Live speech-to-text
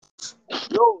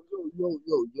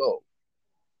yo.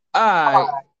 All right,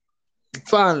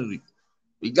 finally,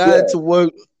 we got it Yeah, to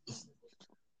work.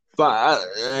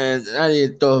 And I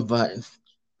didn't thought about it.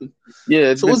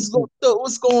 yeah. So what's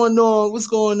going on? What's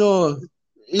going on?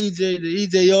 EJ, the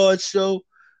EJ Yard Show.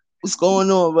 What's going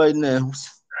on right now?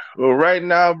 Well, right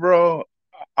now, bro,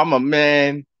 I'm a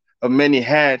man of many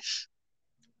hats.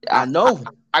 I, I know.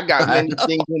 I got I many know.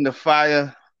 things in the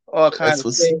fire, all kinds That's of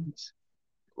what's things.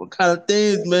 what kind of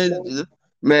things, man.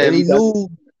 Man, Any news?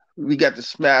 we got the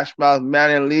Smash Mouth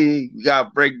Manning League. We got to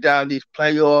break down these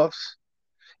playoffs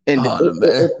and the Oh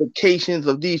man, implications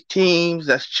of these teams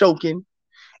that's choking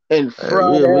and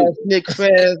fraud we ass Nick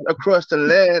fans across the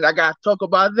land. I got to talk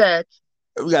about that.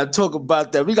 we gotta talk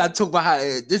about that. We gotta talk about how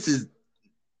this is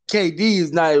KD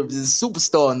is not a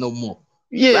superstar no more.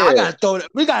 But I Yeah, gotta throw that.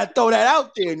 We gotta throw that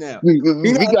out there now. we,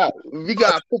 You we, know, we got we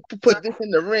got to put this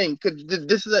in the ring because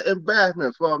this is an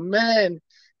embarrassment for a man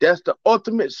that's the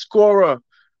ultimate scorer.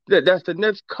 That's the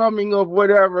next coming of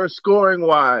whatever scoring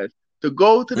wise to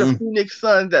go to the mm. Phoenix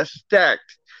Suns that's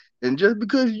stacked, and just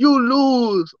because you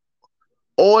lose,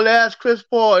 old ass Chris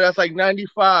Paul that's like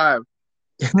 95,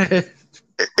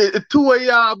 two of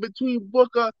y'all between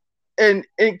Booker and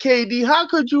KD. How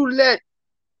could you let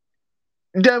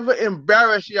Denver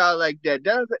embarrass y'all like that?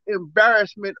 That's an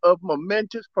embarrassment of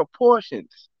momentous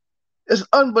proportions. It's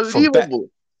for back, unbelievable.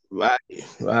 right,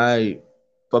 right.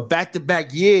 For back to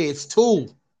back years too.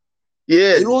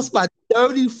 Yeah, They lost by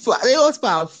 35. They lost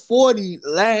by 40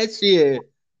 last year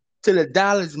to the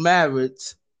Dallas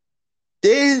Mavericks.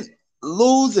 Then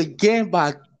lose again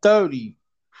by 30.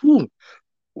 whew.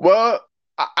 Well,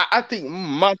 I think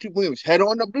Monty Williams head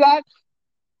on the block.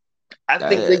 I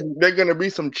think Uh, they're gonna be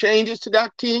some changes to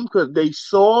that team because they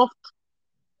soft.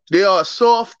 They are a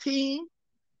soft team.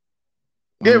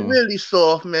 They're mm, really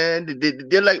soft, man.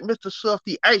 They're like Mr.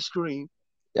 Softy ice cream.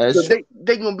 So that's true.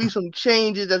 they gonna be some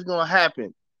changes that's gonna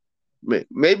happen.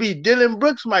 Maybe Dylan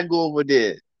Brooks might go over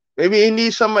there. Maybe he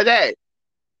needs some of that.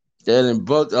 Jalen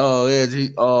Brooks. Oh yeah.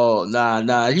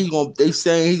 Nah. He gonna. They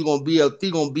saying he's gonna be up.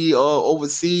 He gonna be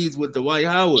overseas with the White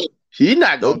Howard. He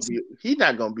not gonna Don't. be. He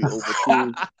not gonna be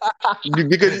overseas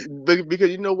because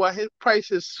you know what? His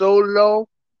price is so low.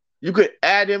 You could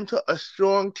add him to a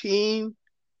strong team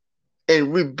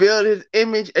and rebuild his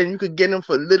image, and you could get him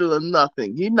for little or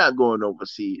nothing. He's not going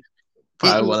overseas.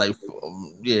 Probably E- what like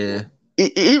yeah,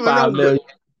 Even though 5 million.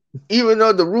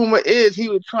 the rumor is he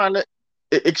was trying to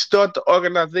extort the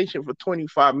organization for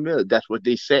 25 million. That's what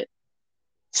they said.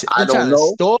 I They don't trying to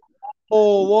know. store.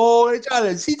 Oh, whoa!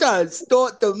 She trying to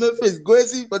start the Memphis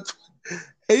Grizzlies, but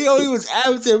he only was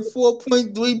averaging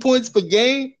 4.3 points per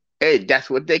game. Hey, that's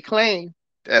what they claim.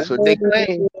 That's what they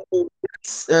claim. Oh,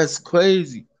 that's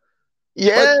crazy.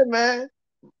 But Yeah, man.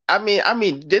 I mean,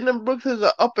 Dylan Brooks is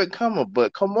an up and comer,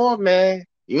 but come on, man.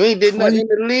 You ain't did nothing 20. in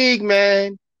the league,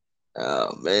 man.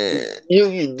 Oh man.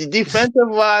 You defensive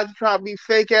wise try to be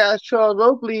fake ass Charles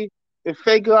Oakley and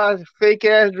fake ass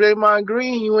Draymond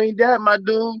Green. You ain't that, my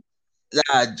dude.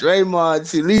 Nah, Draymond.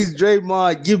 See, at least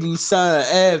Draymond give you sign of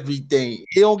everything.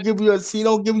 He don't give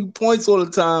you points all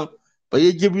the time, but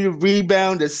he give you the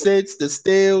rebound, the assists, the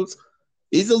steals.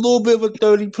 He's a little bit of a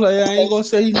 30 player. I ain't gonna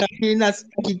say he not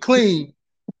squeaky clean,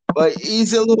 but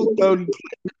he's a little 30.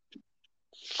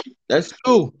 That's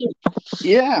true.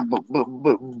 Yeah,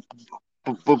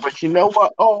 but you know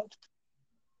what? Oh,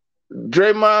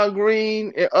 Draymond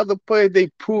Green and other players they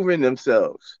proven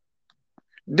themselves.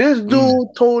 This Mm.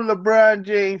 dude told LeBron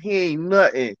James he ain't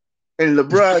nothing, and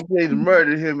LeBron James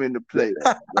murdered him in the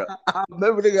playoffs, bro. I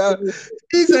remember the guy.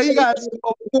 He said he got to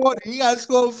score 40. He got to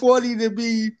score 40 to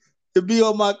be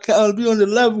on be on the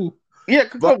level. Yeah,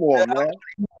 But come on, man.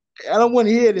 I don't want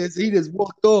to hear this. He just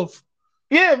walked off.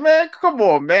 Yeah, man, come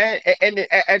on, man.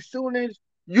 As soon as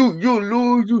you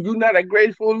lose, you not a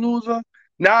graceful loser.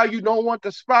 Now you don't want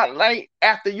the spotlight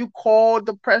after you called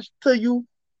the press to you.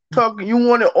 Talking, you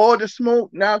wanted all the smoke.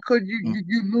 Now, cause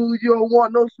you lose, you don't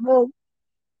want no smoke.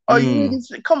 Are you Mm.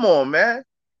 really? Come on, man.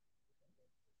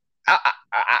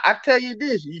 I tell you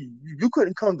this, you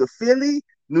couldn't come to Philly,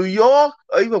 New York,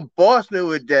 or even Boston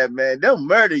with that, man. They'll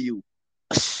murder you.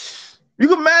 You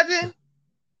can imagine?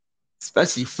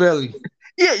 Especially Philly.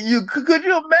 Yeah, could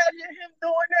you imagine him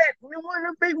doing that in one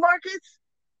of the big markets?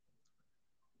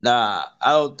 Nah,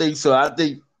 I don't think so. I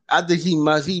think he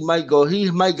might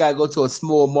gotta go to a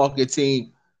small market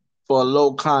team for a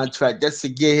low contract just to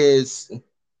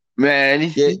Man,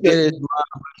 get his mind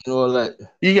and all that.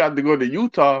 he got to go to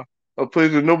Utah, a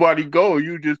place where nobody go.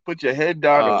 You just put your head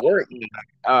down and Uh, work.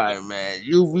 all right, man.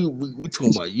 We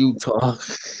talking about Utah.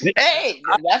 Hey,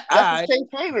 that's a All safe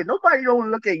haven. Nobody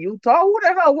don't look at Utah. Who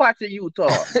the hell watching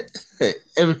Utah?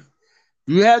 right.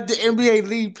 You have the NBA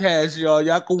League Pass, y'all.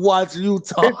 Y'all can watch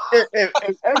Utah.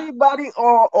 If anybody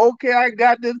on Okay, I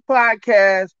Got This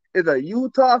podcast is a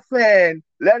Utah fan,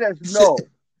 let us know.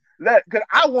 Cause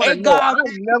I want to Hey, know. God, I've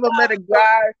man, you never met a gotta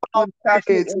guy know who's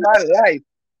passionate in my life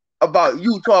about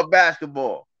Utah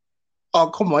basketball. Oh,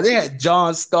 come on. They had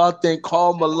John Stockton,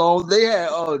 Karl Malone. They had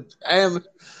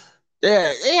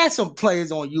some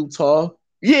players on Utah.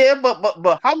 Yeah,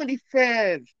 but how many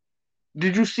fans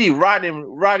did you see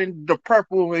riding the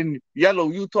purple and yellow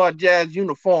Utah Jazz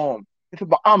uniform? It's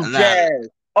about I'm Not Jazz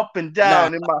up and not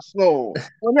down in my soul.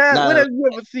 When not a, have you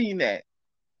ever seen that?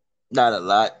 not a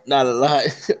lot. Not a lot.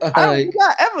 All I don't right. think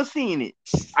I ever seen it.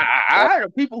 I heard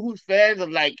of people who's fans of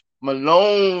like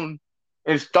Malone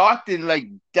and Stockton, like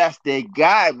that's their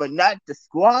guy, but not the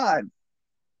squad.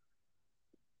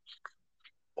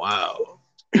 Wow.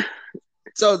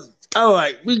 So all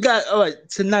right, we got all right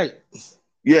tonight.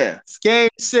 Yeah, It's game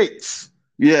 6.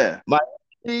 yeah,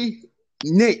 Miami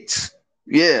Knicks.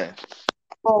 yeah.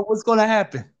 Oh, what's gonna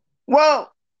happen?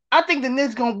 Well, I think the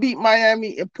Knicks gonna beat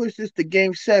Miami and push this to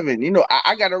Game 7.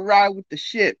 I gotta ride with the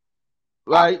ship.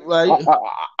 I, Right, I, right.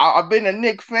 I've been a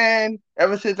Knicks fan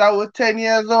ever since I was 10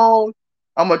 years old.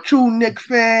 I'm a true Knicks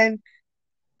fan.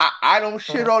 I don't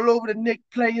shit all over the Knicks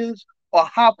players or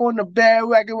hop on the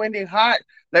bandwagon when they hot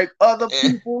like other Eh,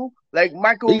 people, like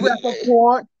Michael You,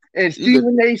 Rappaport and you could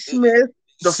Stephen A. Smith,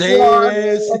 the say fraud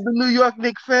this. of the New York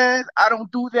Knicks fans. I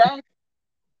don't do that.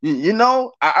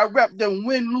 I rep them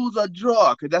win, lose, or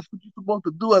draw because that's what you're supposed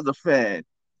to do as a fan.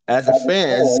 As a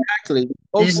fan, exactly.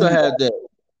 Also You, have that.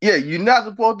 yeah, you're not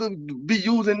supposed to be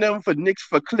using them for Knicks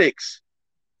for clicks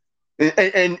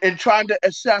and trying to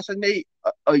assassinate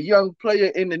a young player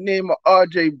in the name of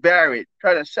R.J. Barrett,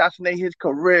 try to assassinate his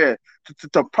career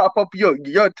to prop up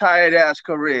your tired ass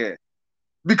career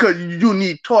because you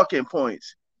need talking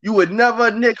points. You were never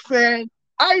a Knicks fan.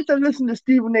 I used to listen to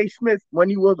Stephen A. Smith when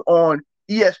he was on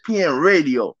ESPN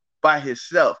radio by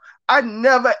himself. I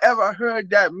never ever heard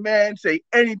that man say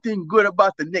anything good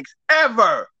about the Knicks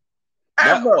ever,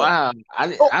 That ever. wow.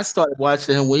 I Oh I started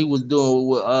watching him when he was doing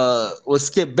with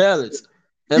Skip Bayless.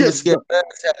 Him yeah, and Skip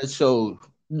Bayless had a show.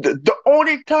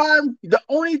 the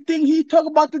only thing he talk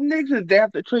about the Knicks is they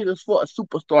have to trade us for a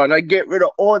superstar and I get rid of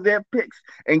all their picks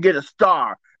and get a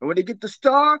star. And when they get the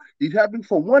star, he's happy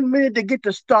for 1 minute to get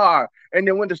the star. And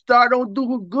then when the star don't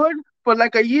do good for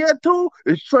like a year or two,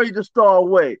 it's trade the star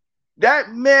away. That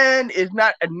man is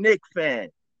not a Knicks fan.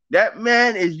 That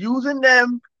man is using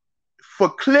them for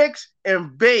clicks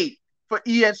and bait for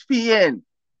ESPN.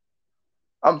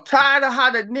 I'm tired of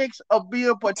how the Knicks are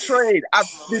being portrayed. I've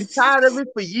been tired of it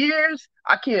for years.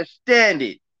 I can't stand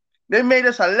it. They made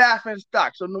us a laughing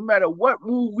stock. So no matter what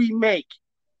move we make,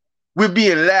 we're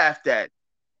being laughed at.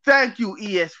 Thank you,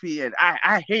 ESPN.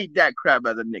 I hate that crap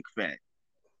as a Knicks fan.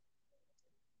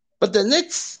 But the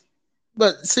Knicks,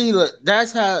 but see, look,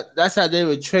 that's how they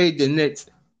would trade the Knicks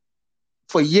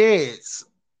for years.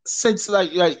 Since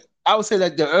like I would say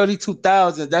like the early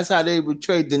 2000s, that's how they would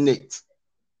trade the Knicks.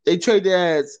 They trade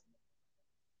their ass.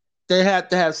 They had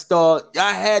to have stars.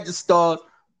 Y'all had to start.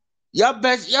 Your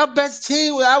best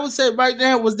team, I would say right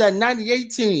now was that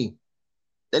 98 team.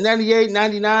 The 98,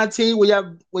 99 team where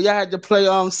y'all had to play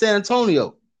San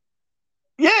Antonio.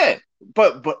 Yeah,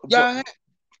 but but but Y'all had,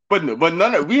 but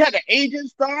none of we had an agent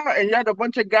star and you had a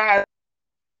bunch of guys.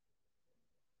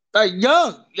 like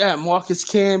young. Yeah, Marcus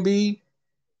Camby,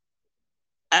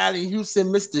 Allen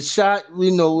Houston missed the shot.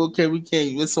 We know okay, we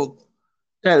can't so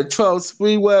had a 12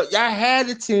 spree. Well, y'all had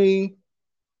a team.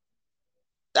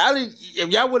 If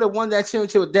y'all would have won that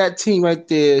championship with that team right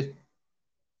there,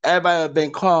 everybody would have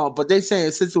been calm. But they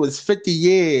saying since it was 50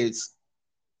 years,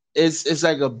 it's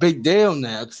like a big deal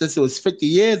now since it was 50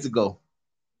 years ago.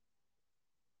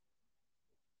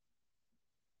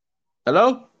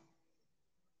 Hello?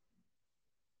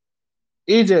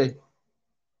 EJ,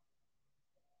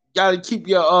 gotta keep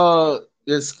your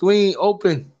screen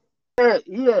open.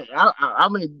 Yeah. I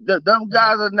mean, them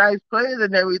guys are nice players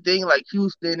and everything, like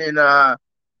Houston and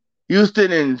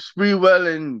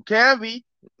Spreewell and Camby,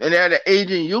 and they had an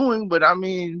agent Ewing. But I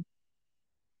mean,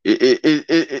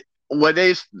 were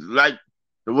they like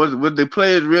was the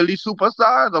players really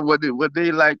superstars or were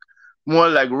they like more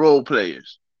like role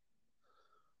players?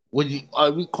 When you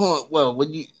we call well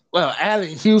when you well Allen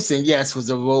Houston, yes, was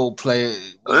a role player.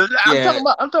 Yeah.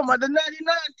 I'm talking about the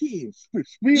 '99 team.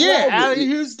 Yeah,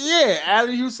 Spreewell.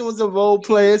 Allen Houston was a role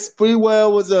player.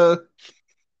 Spreewell was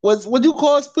would you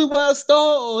call Spreewell a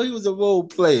star or he was a role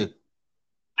player?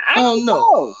 I I don't don't know.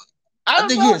 know. I I don't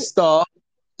think he a know. star. I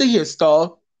think he a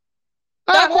star.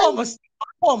 I, I call him a star.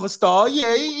 former star.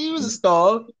 Yeah, he was a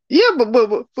star. Yeah,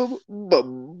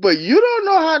 but you don't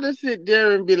know how to sit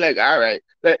there and be like, all right,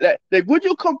 like would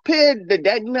you compare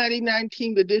that 99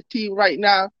 team to this team right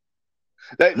now?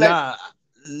 Like like Nah,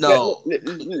 like, no.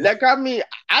 I mean,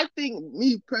 I think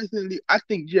me personally, I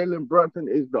think Jalen Brunson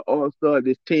is the all star of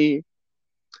this team.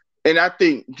 And I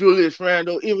think Julius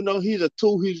Randle, even though he's a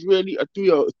two, he's really a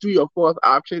three or fourth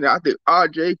option. I think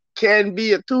RJ can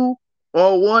be a two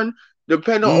or one,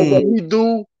 depending on what Mm. he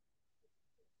do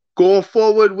going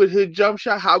forward with his jump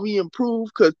shot, how he improve.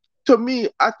 Because to me,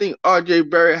 I think RJ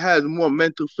Barrett has more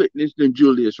mental fitness than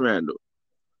Julius Randle.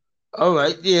 All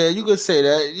right, yeah, you could say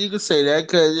that. You could say that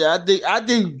because I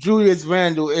think Julius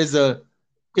Randle is a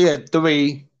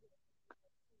three.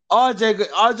 RJ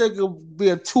could be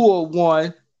a two or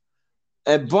one,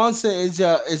 and Brunson is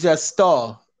your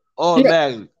star Yeah,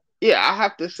 automatically. yeah, I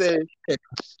have to say,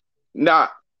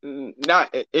 not,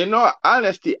 not. In all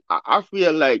honesty, I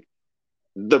feel like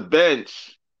the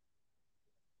bench.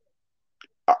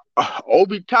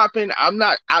 Obi Toppin, I'm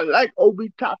not. I like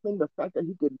Obi Toppin, the fact that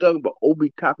he could dunk, but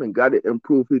Obi Toppin got to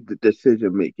improve his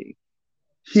decision making.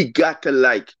 He got to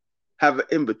like have an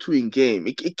in between game.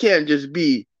 It can't just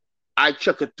be I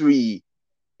chuck a three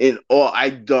and or I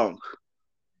dunk.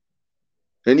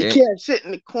 And he Yeah, can't sit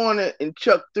in the corner and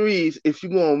chuck threes if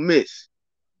you're gonna miss.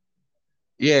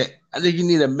 yeah. I think you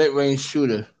need a mid-range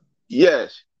shooter.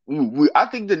 Yes, I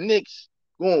think the Knicks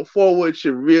going forward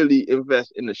should really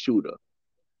invest in a shooter.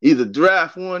 Either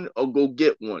draft one or go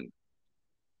get one.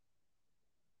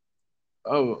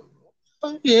 Oh,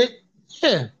 yeah,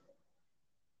 yeah.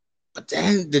 But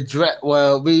then the draft.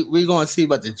 Well, we gonna see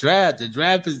about the draft. The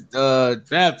draft is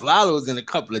draft follows in a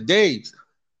couple of days.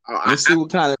 I, We'll see what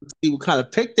kind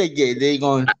of pick they get. They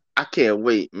going I can't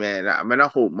wait, man. I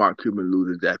hope Mark Cuban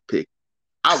loses that pick.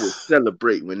 I will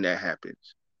celebrate when that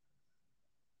happens.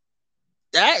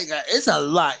 that. It's a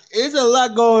lot. It's a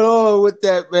lot going on with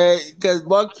that man. Because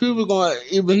Mark Cuban going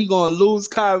either he gonna lose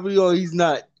Kyrie or he's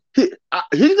not.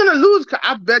 He's gonna lose.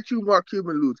 I bet you Mark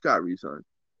Cuban lose Kyrie, son.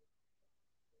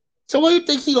 So what do you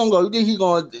think he gonna go? You think he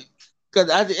gonna? Because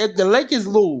if the Lakers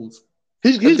lose,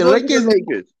 if He's the going to Lakers the lose,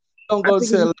 Lakers. gonna I go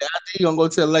think to. I think he gonna go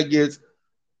to the Lakers.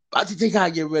 I think they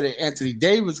gotta get rid of Anthony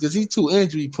Davis because he's too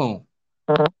injury prone.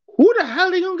 who the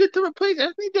hell they gonna get to replace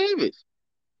Anthony Davis?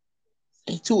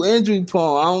 He's too injury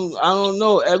prone. I don't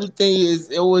know. Everything is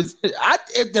it was.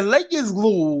 If the Lakers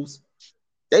lose,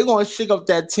 they gonna shake up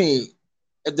that team.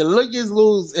 If the Lakers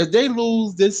lose, if they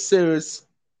lose this series,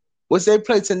 which they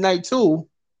play tonight too,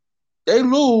 they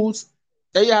lose,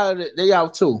 they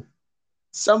out too.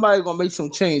 Somebody gonna make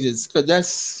some changes because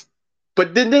that's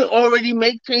But did they already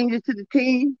make changes to the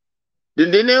team?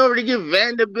 Didn't they already get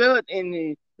Vanderbilt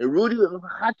and Rudy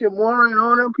Hachimura and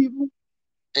all them people?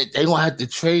 they gonna have to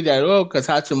trade that off because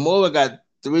Hachimura got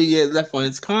 3 years left on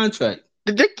his contract.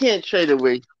 They can't trade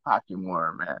away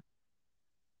Hachimura, man.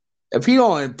 If he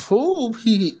don't improve,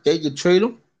 they could trade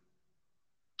him.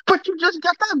 But you just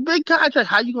got that big contract.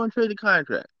 How you gonna trade the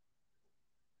contract?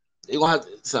 They gonna have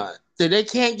to son. So they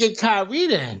can't get Kyrie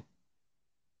then.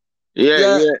 Yeah, Yeah,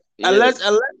 yeah, yeah. unless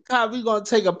Kyrie gonna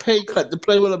take a pay cut to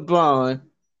play with LeBron,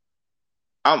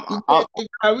 I'm he I'm can't get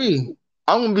Kyrie.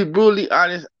 I'm gonna be brutally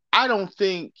honest. I don't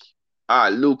think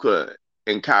Luca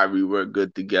and Kyrie work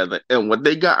good together, and what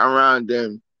they got around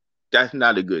them, that's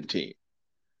not a good team.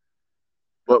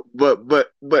 But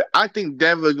I think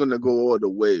Denver's gonna go all the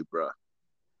way, bro.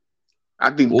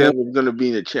 I think Ooh. Denver's gonna be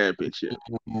in the championship.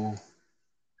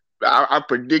 I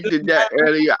predicted that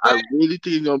earlier. I really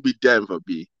think it's gonna be Denver,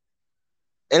 B.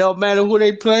 It don't matter who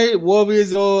they play,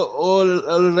 Warriors or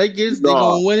the Lakers, they No,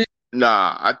 gonna win it.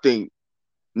 nah. I think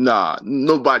nah.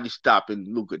 Nobody stopping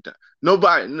Luka.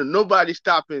 Nobody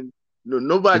stopping. No,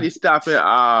 nobody The, stopping.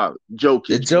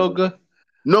 the Jokic, man. Joker,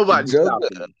 the Nobody Joker.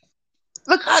 stopping him.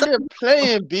 Look how So, they're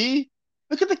playing, B.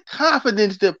 Look at the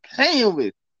confidence they're playing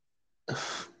with.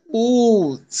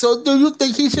 ooh, so do you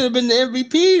think he should have been the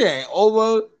MVP then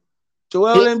over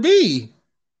Joel He, Embiid?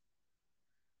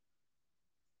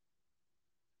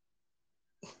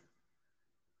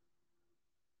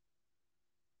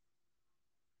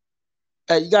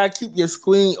 Hey, you gotta keep your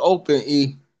screen open,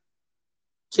 E.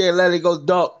 Can't let it go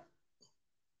dark.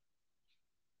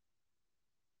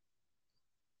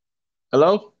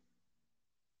 Hello?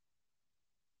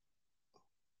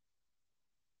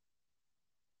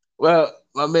 Well,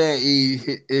 my man E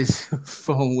his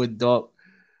phone went dark.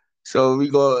 So we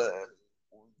go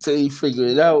till he figure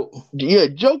it out. yeah,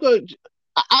 Joker.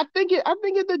 I think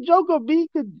it's the Joker, B.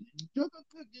 Cause Joker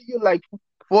could give you like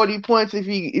 40 points if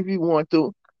he want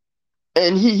to,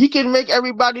 and he can make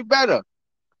everybody better.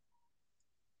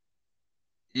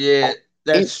 Yeah,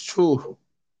 And that's true.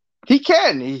 He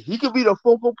can. He could be the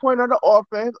focal point of the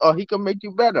offense, or he can make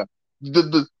you better.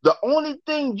 The only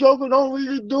thing Joker don't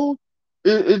really do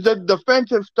is the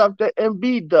defensive stuff that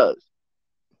Embiid does.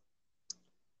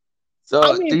 I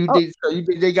So do mean, you think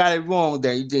they got it wrong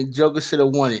then? You think Joker should have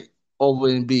won it over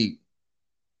Embiid?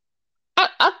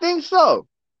 I think so.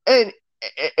 And,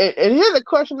 and here's a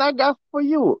question I got for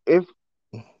you: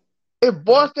 if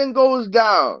Boston goes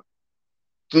down,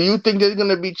 do you think there's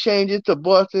gonna be changes to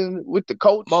Boston with the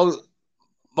coach Most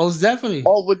most definitely.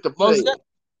 or with the Most players? definitely.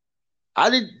 I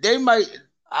did they might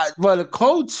well the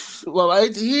coach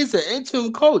he's an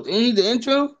interim coach. Ain't he the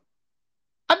interim?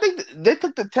 I think they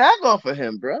took the tag off of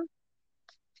him, bro.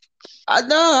 I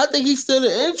know, I think he's still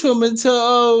the interim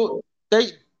until they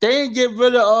they didn't get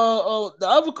rid of the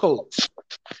other coach.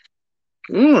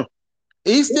 Mm.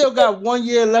 He still got 1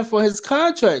 year left on his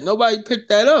contract. Nobody picked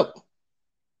that up.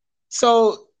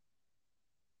 So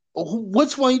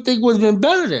which one you think would have been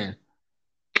better then?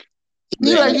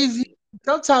 He like Man, he's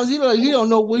sometimes he like he don't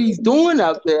know what he's doing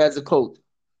out there as a coach.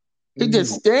 He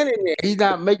just standing there. He's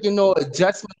not making no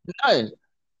adjustment, nothing.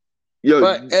 yo,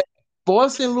 But if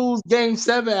Boston lose Game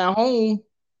 7 at home,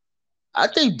 I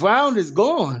think Brown is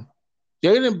gone.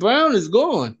 Jalen Brown is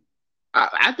gone.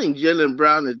 I think Jalen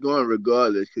Brown is going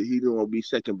regardless because he's gonna be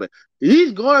second, but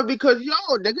he's going because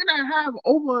they're gonna have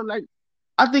over like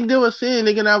I think they were saying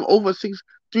they're gonna have over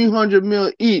 300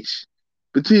 mil each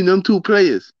between them two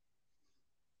players.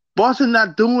 Boston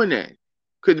not doing that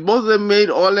because both of them made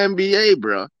All NBA,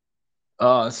 bro.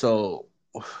 So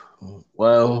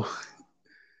well,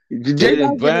 They're Jalen not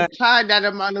gonna Brown. tie that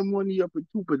amount of money up in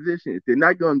two positions. They're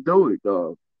not gonna do it,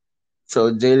 dog.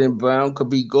 So Jalen Brown could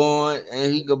be gone,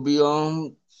 and he could be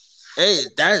on. Hey,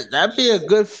 that'd be a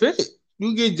good fit.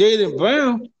 You get Jalen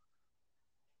Brown,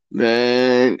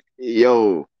 Man,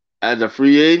 yo, as a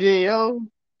free agent, yo,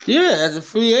 yeah, as a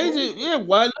free agent, yeah,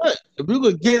 why not? If you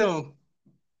could get him,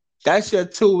 that's your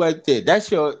two right there.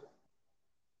 That's your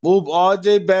move.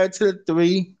 RJ back to the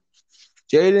three,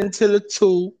 Jaden to the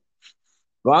two,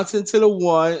 Bronson to the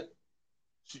one,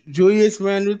 Julius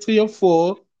Randle to your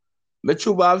four,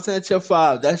 Mitchell Robinson at your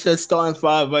five. That's your starting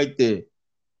five right there.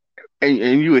 and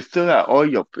you would still have all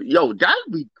your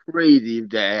that'd be crazy if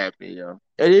that happened, yo.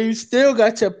 And then you still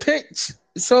got your picks.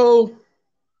 So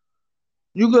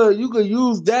you could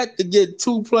use that to get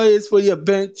two players for your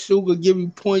bench who could give you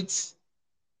points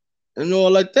and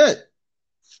all like that.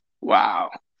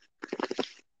 Wow.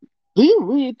 Do you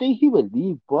really think he would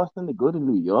leave Boston to go to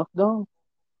New York, though?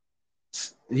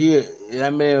 Yeah,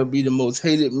 that man would be the most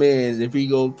hated man if he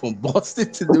go from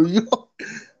Boston to New York.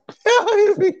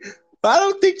 I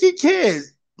don't think he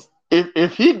cares.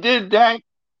 If he did that,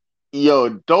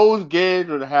 yo, those games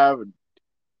would have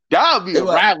that would be It a would,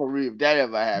 rivalry if that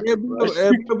ever happened, bro.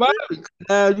 it'd be a rivalry.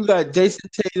 Now you got Jason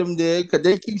Tatum there because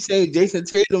they keep saying Jason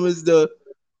Tatum is the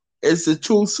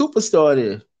true superstar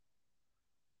there,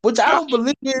 which I don't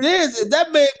believe it is. If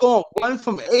that man going 1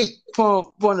 from 8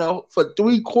 for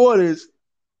 3 quarters,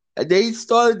 and they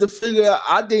started to figure out.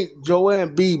 I think Joel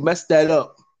B messed that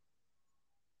up.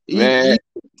 He Man, he,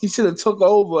 he should have took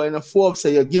over in the fourth.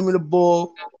 Say, "Yo, give me the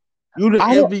ball. You the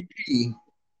I don't MVP."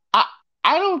 I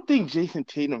I don't think Jason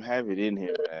Tatum have it in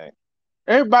him, man.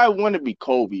 Everybody want to be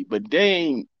Kobe, but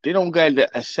they don't got the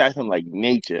assassin like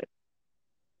nature.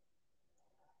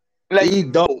 Like He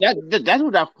don't. that's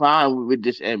what I find with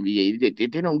this NBA.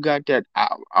 They don't got that.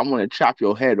 I want to chop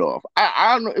your head off.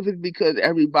 I don't know if it's because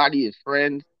everybody is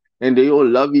friends and they all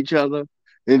love each other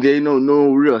and they don't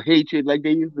know real hatred like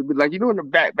they used to be. Like in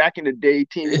the back in the day,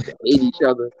 teams used to hate each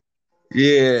other.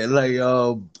 Yeah, like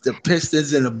the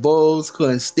Pistons and the Bulls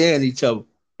couldn't stand each other.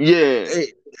 Yeah, Hey,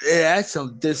 yeah, that's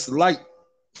some dislike.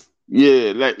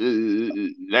 yeah. Like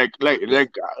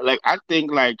I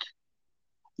think like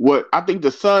what I think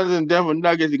the Suns and Denver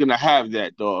Nuggets are gonna have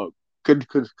that dog. Cause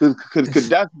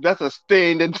that's a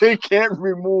stain that they can't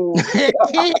remove.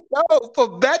 No,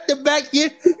 for back to back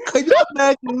years. Could you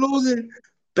imagine losing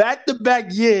back to back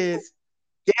years?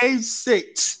 Game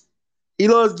 6. He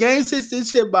lost game 6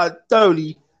 this year by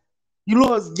 30. You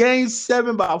lost game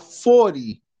 7 by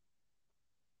 40.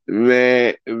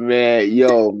 Man.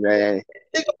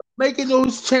 Think about making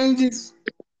those changes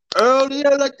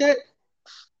earlier like that.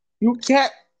 You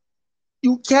kept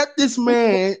you kept this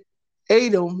man,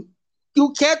 Adam.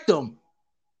 You kept him.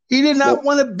 He did not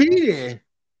want to be there.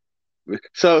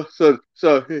 So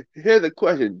here's the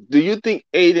question: do you think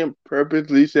Aiden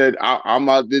purposely said I'm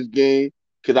out this game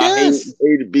because I Yes, hate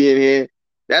being here?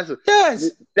 That's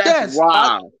yes, that's yes.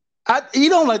 wild, He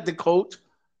don't like the coach.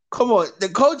 Come on, the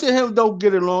coach and him don't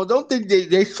get along. Don't think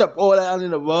they swept all that under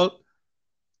the rug.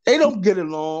 They don't get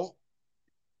along.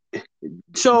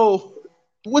 So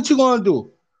What you gonna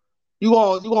do? You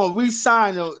gonna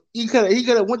re-sign him? He could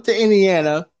have went to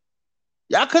Indiana.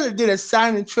 Y'all could have did a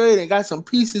sign and trade and got some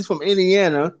pieces from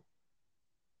Indiana.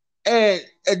 And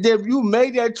then you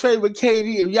made that trade with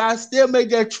KD. If y'all still made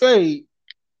that trade,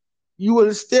 you would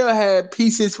have still had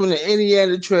pieces from the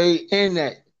Indiana trade and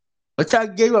that. But y'all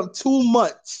gave up too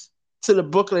much to the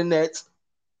Brooklyn Nets,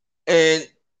 and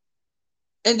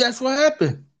that's what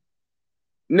happened.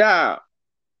 Now,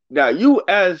 now you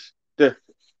as the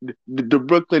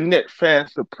Brooklyn Net fan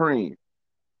supreme,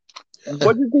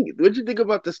 what do you think? What do you think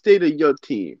about the state of your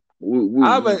team?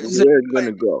 I would say, Where it's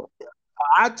gonna go?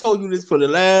 I told you this for the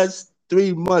last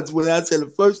 3 months when I said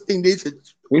the first thing they should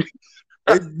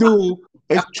is do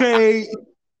is trade.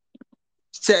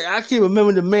 Say, I can't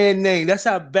remember the man's name. That's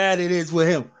how bad it is with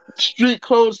him. Street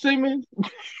Code Simmons,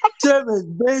 Simmons,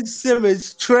 Ben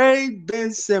Simmons, trade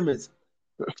Ben Simmons.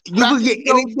 You could get Practice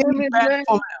Joe anything Simmons, back man.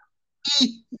 from him.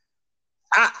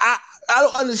 I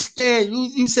don't understand.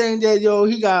 You saying that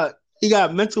he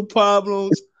got mental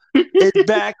problems, his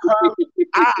back hurt.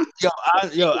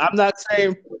 I'm not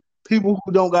saying people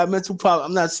who don't got mental problems.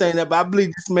 I'm not saying that, but I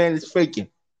believe this man is faking.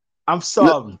 I'm Look,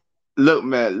 sorry. look,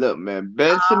 man.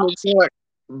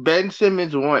 Ben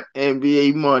Simmons want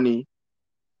NBA money.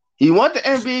 He want the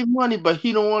NBA money, but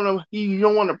he don't want to. He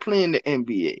don't want to play in the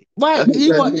NBA. Right. That's what He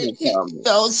Ben want Simmons telling me.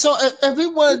 so if he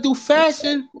want to do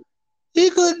fashion, he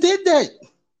could have did that.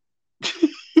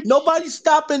 Nobody's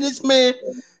stopping this man.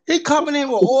 He coming in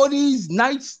with all these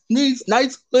nice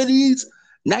hoodies,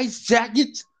 nice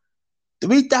jackets,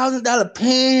 $3,000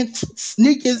 pants,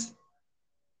 sneakers.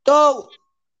 Dog,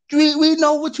 we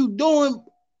know what you're doing.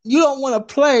 You don't want to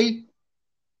play.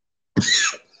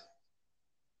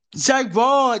 Zach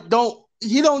Vaughn don't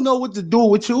know what to do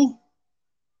with you.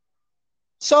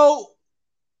 So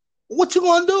what you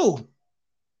gonna do?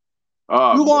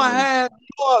 Oh You gonna man,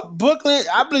 have Brooklyn?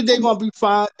 I believe they're gonna be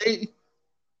fine.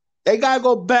 They gotta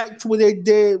go back to what they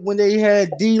did when they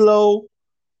had D'Lo,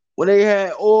 when they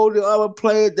had all the other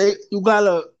players. You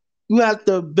have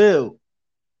to build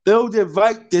it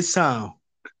right this time.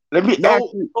 let me ask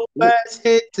No, you. no fast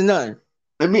hits, nothing.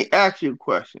 Let me ask you a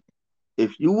question.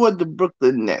 If you were the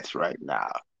Brooklyn Nets right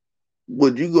now,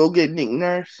 would you go get Nick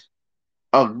Nurse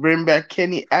or bring back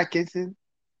Kenny Atkinson?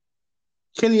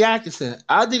 Kenny Atkinson.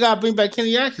 I think I'll bring back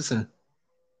Kenny Atkinson.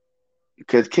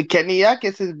 Because Kenny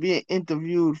Atkinson is being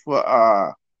interviewed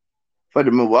for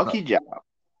the Milwaukee job.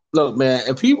 Look, man,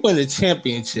 if he win a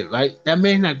championship, right, that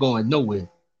man not going nowhere.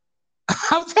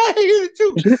 I'm telling you the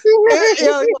truth.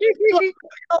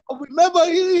 Remember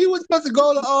he was supposed to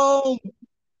go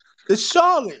to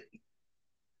Charlotte.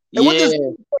 And Yeah.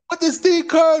 what did Steve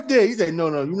Kerr did? He said, no,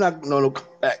 you're not no come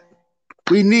back.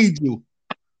 We need you.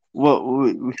 What?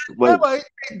 Remember,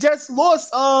 he just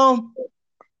lost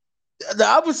the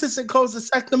opposition coach to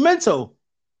Sacramento.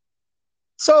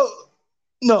 So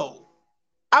no.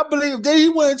 I believe if he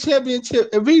win a championship,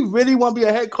 if he really want to be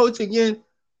a head coach again,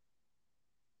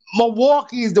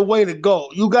 Milwaukee is the way to go.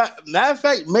 You got matter of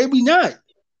fact, maybe not.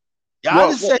 Y'all Well,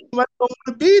 just say you might don't want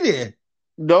to be there.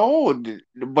 no,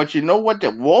 but you know what?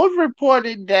 The Wolves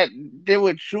reported that they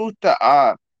would choose the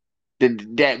that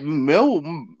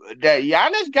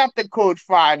Giannis got the coach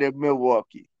fired in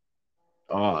Milwaukee.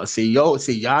 Oh,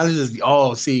 Giannis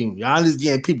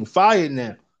getting people fired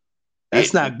now. That's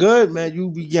It, not good, man. You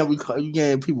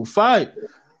getting people fired.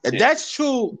 If that's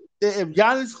true, then if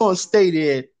Giannis gonna stay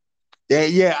there,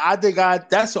 then yeah, I think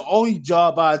that's the only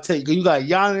job I'd take. You got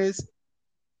Giannis,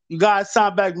 you got to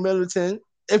sign back Middleton.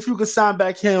 If you can sign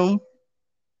back him,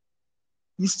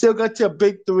 you still got your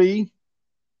big three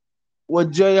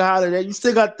with Jay Holiday. You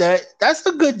still got that. That's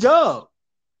a good job.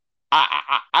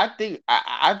 I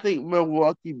think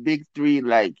Milwaukee big three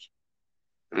like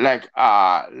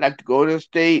the Golden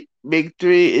State big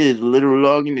three is a little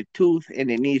long in the tooth and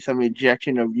they need some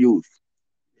injection of youth.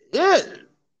 Yeah,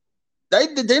 they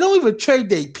don't even trade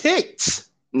their picks.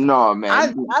 No I man,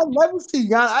 I never see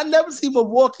I never see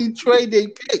Milwaukee trade their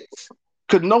picks.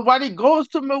 because nobody goes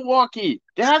to Milwaukee.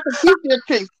 They have to keep their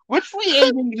picks. Which free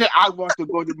agent said I want to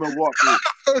go to Milwaukee?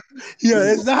 Yeah,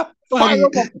 it's not Fire funny.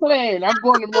 up a plan. I'm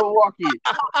going to Milwaukee.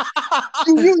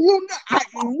 You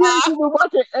ain't even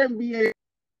watching NBA.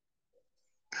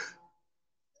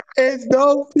 It's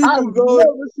those I've people going.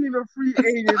 never seen a free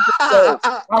agent say, "Yo,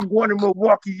 I'm going to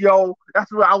Milwaukee, yo.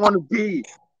 That's where I want to be."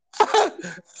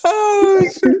 Oh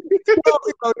shit!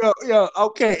 Yo,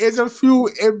 okay. It's a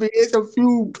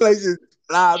few places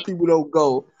a lot of people don't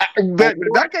go. But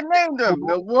I can name them: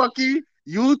 Milwaukee,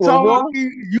 Utah. Milwaukee,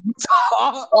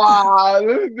 Utah.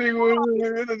 Let me think.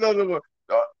 What's another one?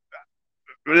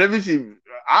 Let me see.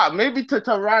 Maybe to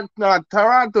Toronto. No,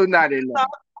 Toronto not in there.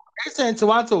 They saying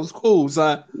Toronto's cool,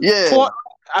 son. Yeah. Portland,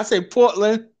 I say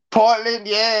Portland. Portland,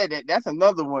 yeah, that's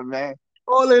another one, man.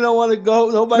 Portland don't want to go.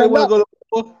 Nobody No, want to no.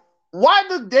 go to. Why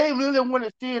does Dame Lillard want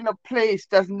to stay in a place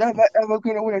that's never ever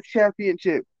gonna win a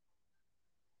championship?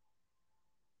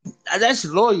 That's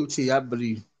loyalty, I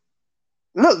believe.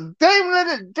 Look, Dame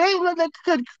Lillard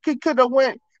could have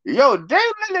went. Yo, Dame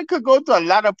Lillard could go to a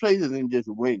lot of places and just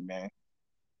win, man.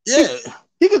 He Yeah,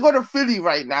 he could go to Philly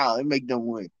right now and make them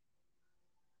win.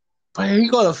 but he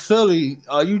go to Philly.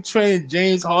 Are you trading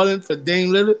James Harden for Dame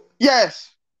Lillard?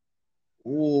 Yes,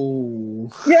 Ooh,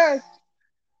 yes.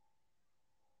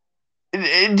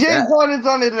 James that Harden's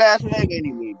on his last leg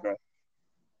anyway, bro.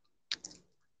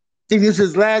 think this is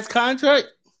his last contract.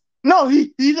 No,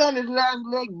 he's on his last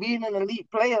leg being an elite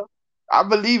player. I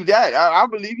believe that. I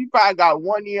believe he probably got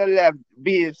 1 year left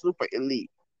being super elite.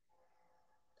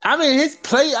 I mean, his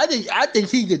play. I think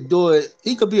he could do it.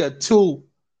 He could be a two.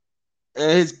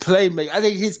 And his playmaking. I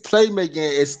think his playmaking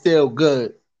is still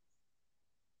good.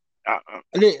 Uh-uh.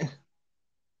 And it,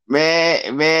 Man,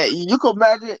 you could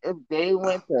imagine if they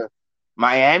went to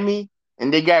Miami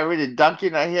and they got rid of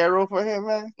Duncan a hero for him,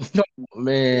 man.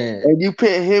 man, And you put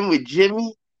him with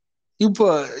Jimmy. you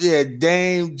put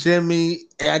Dame, Jimmy,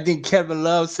 and I think Kevin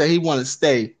Love said he want to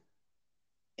stay.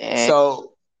 And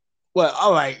So, well,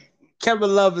 all right.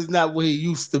 Kevin Love is not what he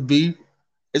used to be.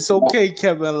 It's okay,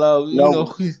 Kevin Love. You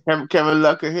know, no, Kevin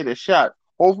Love could hit a shot.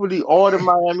 Hopefully, all the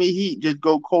Miami Heat just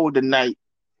go cold tonight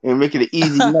and make it an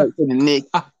easy night for the Knicks.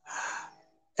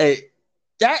 hey,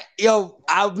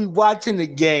 I'll be watching the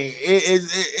game.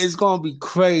 It's gonna be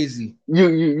crazy.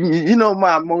 You know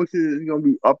my emotions is gonna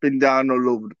be up and down all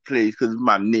over the place because it's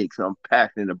my Knicks. I'm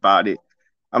passionate about it.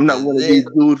 I'm not one of these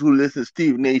dudes who listen to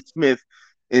Stephen A. Smith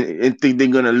and think they're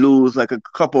gonna lose. Like a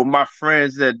couple of my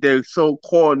friends that they're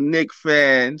so-called Knicks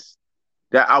fans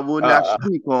that I will not Uh,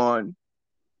 speak on.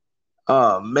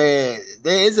 oh man,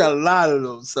 there is a lot of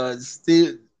them. So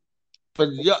still,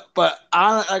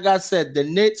 like I said, the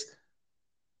Knicks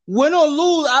win or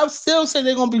lose, I still say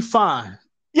they're gonna be fine.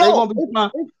 They're Yo, gonna be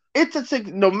fine.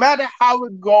 no matter how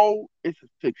it go, it's a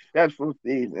successful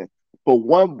season for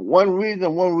one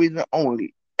reason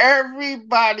only.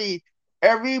 Everybody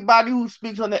who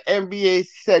speaks on the NBA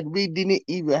said we didn't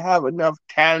even have enough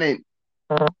talent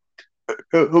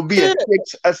to be a Yeah,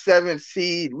 6 or 7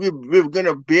 seed. We're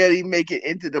gonna barely make it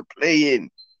into the play-in.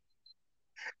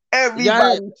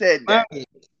 y'all, Everybody said that. right.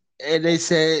 And they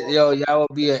said, y'all will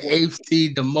be an eighth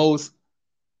seed the most.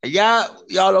 Y'all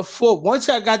the fourth. Once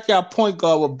y'all got y'all point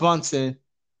guard with Brunson,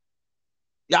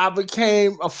 y'all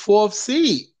became a fourth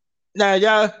seed. Now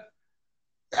y'all,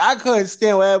 I couldn't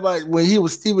stand what everybody when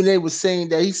Stephen A was saying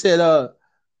that he said,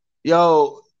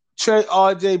 yo, trade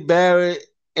RJ Barrett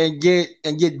and get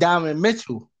Donovan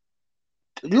Mitchell.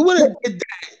 If you would have did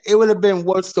that, it would have been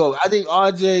worse off. I think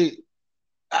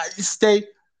stay.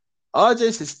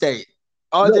 RJ should stay.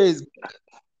 RJ Look, is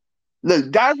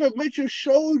look, Donovan Mitchell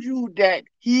showed you that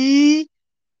he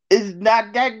is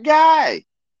not that guy.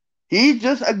 He's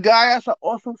just a guy that's an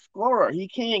awesome scorer. He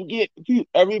can't keep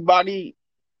everybody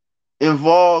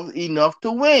involved enough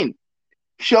to win.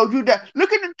 Showed you that.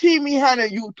 Look at the team he had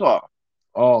in Utah.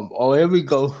 here we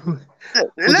go with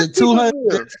Let's keep it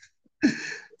real.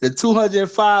 the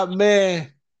 205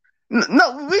 man.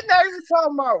 No, we're not even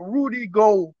talking about Rudy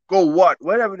go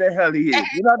whatever the hell he is.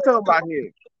 We're not talking about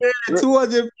him.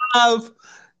 205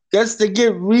 just to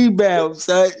get rebounds,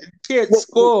 son. Can't Look,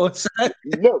 score, son.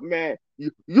 look, man.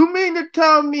 You mean to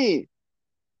tell me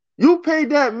you paid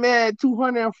that man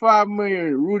 205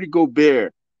 million, Rudy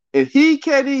Gobert, and he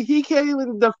can't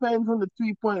even defend from the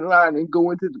 3 point line and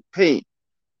go into the paint.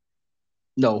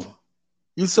 No,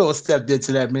 you so stepped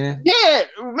into that, man. Yeah,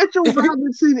 Mitchell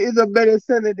Robinson is a better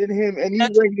center than him, and he's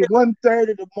making 1/3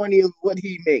 of the money of what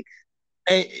he makes.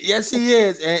 And yes, he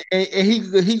is, and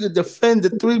he could defend the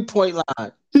 3 point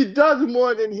line. He does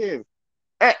more than him.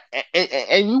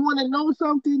 And you want to know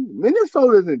something?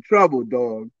 Minnesota's in trouble,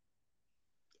 dog.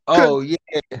 Cause, Oh yeah,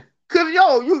 cause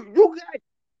yo,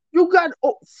 you got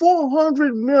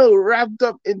 400 mil wrapped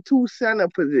up in two center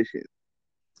positions.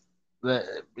 but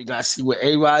we gotta see what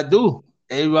A Rod do.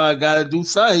 A Rod gotta do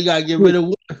something. He gotta get rid You, of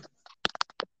one.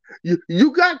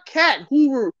 you got Cat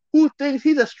who thinks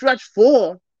he's a stretch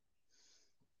four.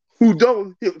 Who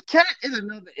don't? Cat is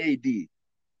another AD.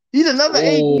 He's another Oh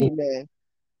AD man.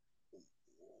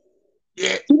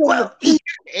 yeah, He don't, well he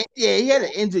had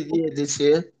an injured year this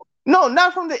year. no,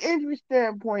 not from the injury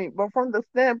standpoint, but from the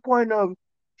standpoint of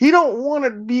he don't want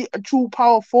to be a true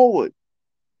power forward.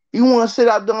 He want to sit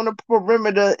out there on the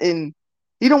perimeter and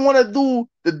he don't want to do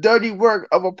the dirty work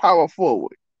of a power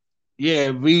forward.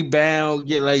 Yeah, rebound,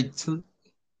 get like two.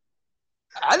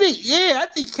 I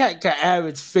think Cat can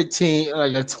average 15,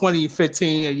 like a 20,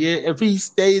 15 a year if he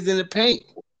stays in the paint.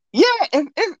 Yeah,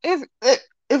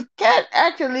 if Cat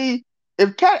actually,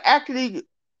 if Cat actually,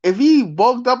 if he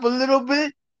bulked up a little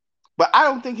bit, but I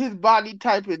don't think his body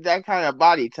type is that kind of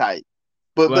body type.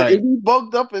 But if Right. he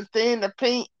bulked up and stay in the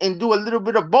paint and do a little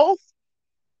bit of both,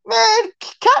 man,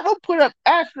 Cat will put up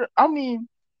astro. I mean,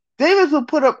 Davis will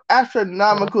put up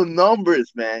astronomical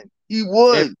numbers, man. He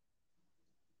If, would.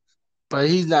 but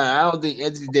he's not. I don't think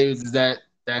Anthony Davis is that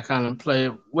kind of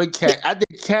player. With Cat, I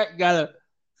think Cat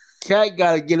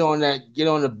gotta get on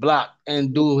the block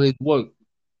and do his work.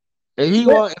 If he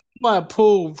want to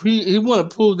prove he want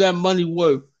to prove that money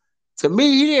worth. To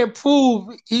me, he didn't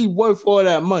prove he worth all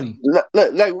that money.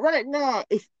 Like right now,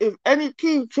 if any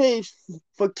team trades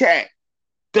for Cat,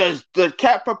 does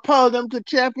Cat propel them to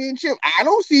championship? I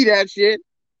don't see that shit.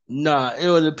 Nah, it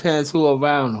all depends who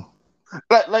around him.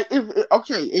 Like if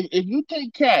okay, if you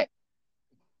take Cat,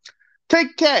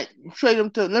 trade him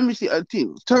to let me see a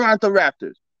team, Toronto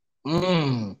Raptors.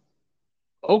 Mm,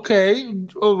 okay,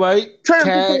 all right, Trade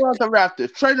him to Cat, Toronto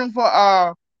Raptors. Trade him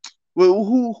for well,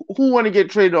 who want to get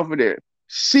traded off of there?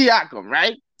 Siakam,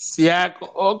 right?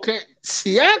 Siakam. Okay,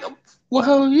 Siakam.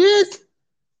 Well, yes,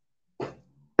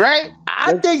 Right?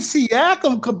 I think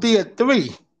Siakam could be a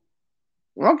three.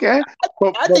 Okay.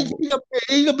 But I but think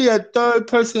he could be a third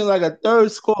person, like a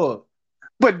third scorer.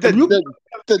 but If you does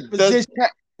position,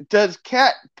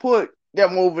 Cat put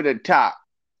them over the top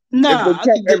if they nah, I kept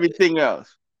think that everything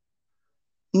else?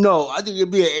 no, I think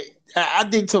it'd be I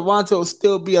think Toronto will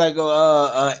still be like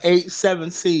a 8,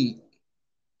 7 seed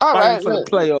All fighting right, for the look.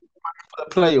 playoff for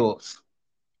the playoffs.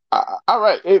 All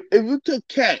right. If you took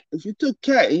Cat and you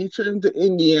traded him to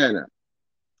Indiana,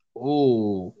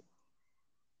 Oh,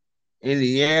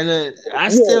 Indiana. I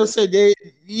still yeah, say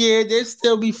they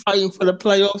still be fighting for the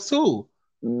playoffs too.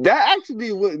 that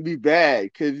actually wouldn't be bad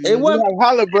because It you wasn't. have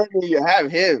Halliburton, you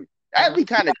have him. That'd be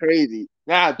kind of crazy.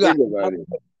 Now I You think about it.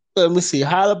 let me see,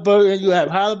 Halliburton. You have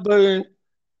Halliburton.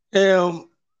 Um,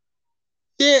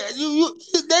 yeah,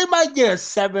 they might get a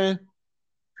 7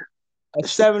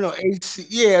 or 8.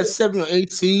 Yeah, a 7 or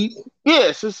 8 seed.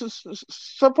 Yeah,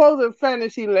 suppose in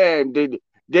fantasy land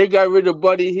they got rid of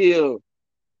Buddy Hill,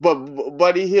 but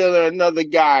Buddy Hill and another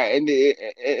guy, and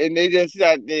they just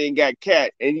sat there and got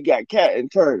Cat, and you got Cat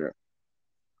and Turner.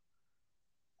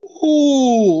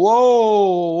 Ooh,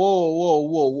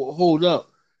 whoa, hold up.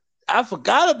 I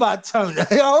forgot about Turner.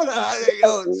 Hold on,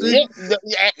 yo, Yeah,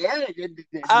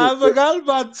 I forgot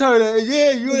about Turner.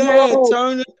 Yeah, you had bro.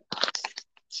 Turner.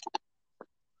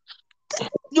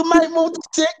 You might move to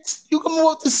 6. You can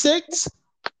move to 6.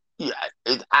 Yeah,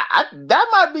 that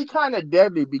might be kind of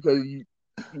deadly because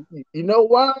you know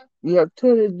why? You have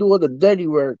Turner doing the dirty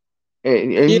work,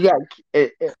 and Yeah,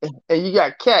 and you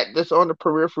got Cat that's on the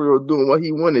peripheral doing what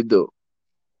he want to do.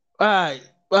 right.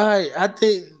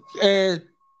 And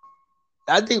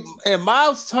I think and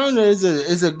Miles Turner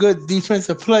is a good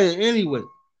defensive player anyway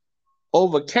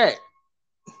over Cat.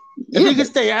 If Yeah, he can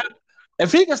stay out,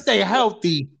 if he can stay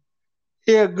healthy,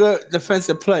 he a good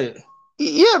defensive player.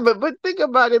 yeah, but think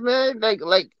about it, man. Like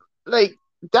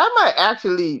that might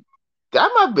actually that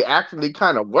might be actually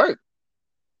kind of work.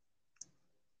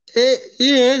 It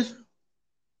is.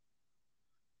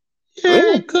 Yeah,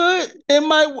 Yeah. it could. It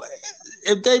might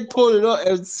if they pull it off.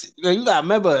 You gotta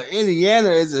remember, Indiana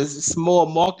is a small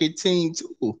market team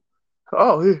too.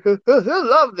 Oh, he'll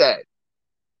love that.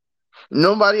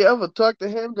 Nobody ever talked to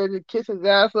him. They just kiss his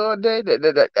ass all day.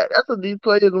 That's what these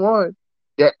players want.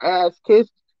 That ass kiss.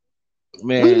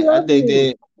 We Man, love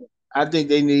you. I think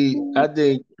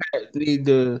Pat need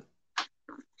to.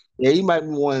 Yeah, he might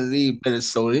want to leave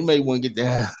Minnesota. He may want to get the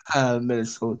hell out of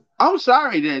Minnesota. I'm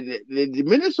sorry that the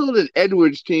Minnesota's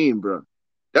Edwards team, bro.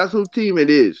 That's whose team it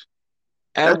is.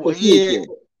 That's the Yeah, future.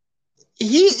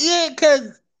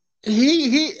 cause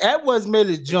Edwards made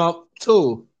a jump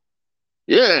too.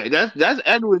 Yeah, that's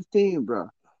Edwards' team, bro.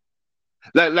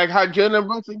 Like how Jalen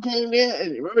Brunson came in,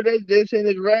 and remember they saying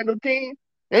it's Randall team?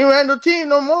 Ain't Randall team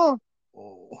no more.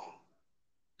 Oh,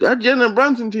 That's Jalen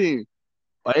Brunson team.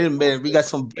 wait a minute, we got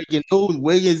some breaking news.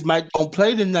 Wiggins might don't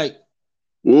play tonight.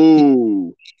 He's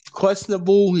Ooh.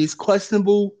 questionable. He's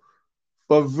questionable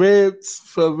for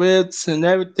ribs and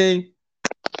everything.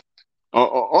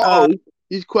 Uh,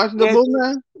 He's questionable, Anthony,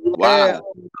 man. yeah,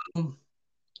 Wow.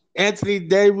 Anthony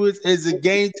Davis is a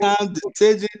game time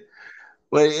decision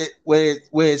with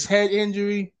his head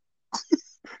injury.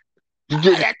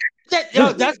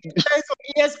 Yo, that's on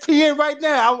ESPN right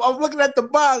now. I'm looking at the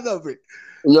bottom of it.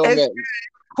 Yo, It's man,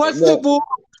 questionable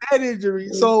head injury.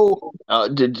 So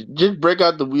just break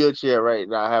out the wheelchair right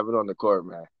now. Have it on the court,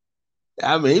 man.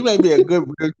 I mean, he may be a good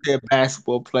wheelchair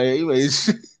basketball player. He may,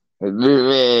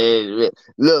 Man,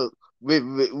 look,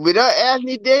 without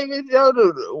Anthony Davis, yo,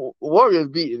 the Warriors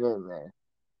beating them, man.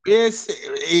 yes,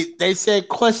 they said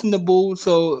questionable,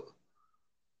 so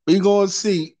we gonna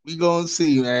see. We gonna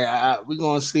see, man. We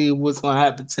gonna see what's gonna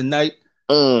happen tonight.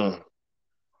 Mm.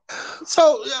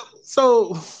 So, yeah,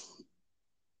 so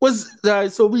what's all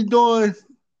right? So we doing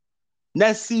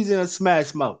next season of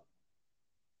Smash Mouth,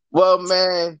 Well,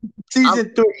 man, I'm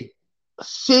season 3,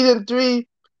 season three.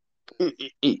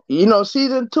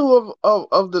 Season two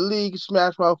of the league,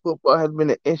 Smash Mouth Football, has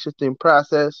been an interesting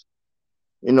process.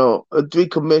 Three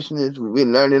commissioners, we've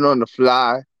been learning on the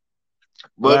fly,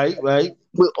 but right? Right.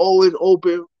 we're always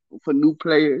open for new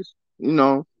players. We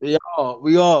looking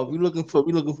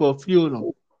for a few of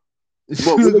them.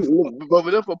 But We we're looking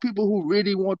looking for people who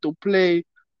really want to play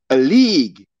a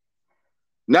league,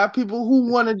 not people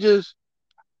who want to just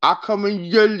I come in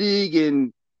your league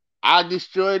and I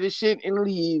destroy the shit and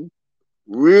leave.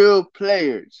 Real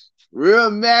players, real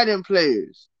Madden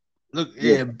players. Yeah.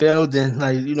 yeah, building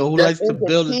like who That's likes to into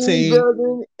build a team team.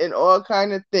 building and all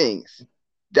kind of things.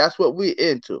 That's what we're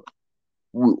into.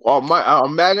 Our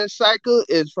Madden cycle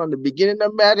is from the beginning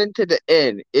of Madden to the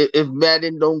end. If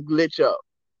Madden don't glitch up,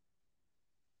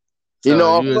 So you were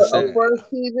our saying, first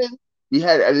season we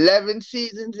had 11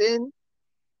 seasons in.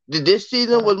 This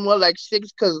season was more like six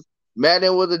because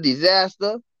Madden was a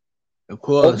disaster. of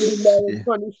Hopefully, course, Madden yeah.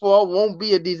 24 won't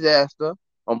be a disaster.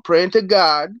 I'm praying to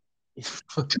God.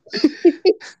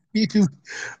 We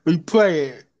play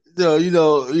it. So you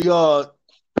all.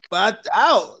 But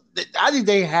I think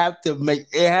they have to make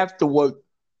it have to work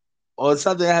or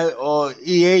something, or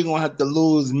EA gonna have to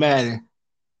lose Madden.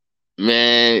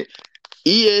 Man,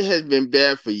 EA has been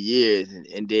bad for years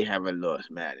and they haven't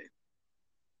lost Madden.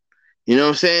 You know what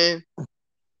I'm saying?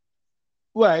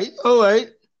 Right, all right.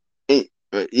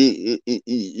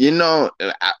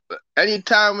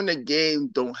 Anytime when the game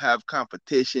don't have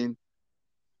competition,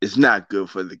 it's not good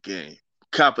for the game.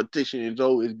 Competition is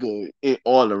always good in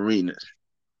all arenas.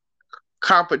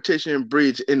 Competition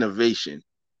breeds innovation.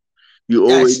 You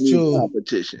always That's need true.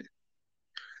 competition.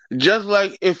 Just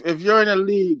like if you're in a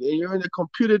league and you're in a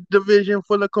computer division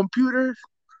full of computers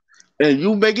and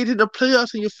you make it to the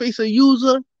playoffs and you face a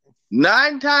user,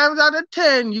 9 times out of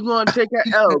 10 you're gonna take an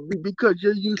L because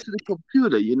you're used to the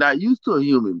computer. You're not used to a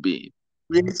human being.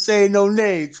 We ain't saying no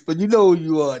names, but you know who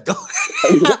you are, though.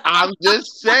 I'm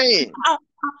just saying,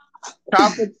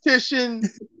 competition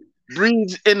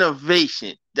breeds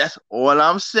innovation. That's all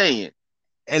I'm saying.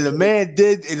 And the man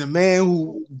did, and the man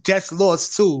who just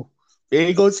lost too. They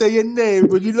ain't gonna say your name,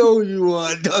 but you know who you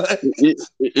are, though.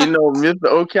 Mr.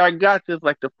 Okay, I got this.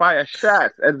 Like the fire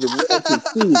shots as the world can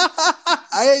see.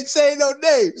 I ain't saying no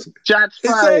names. Shots They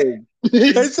say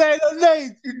fired. ain't saying no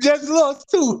names. You just lost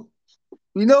too.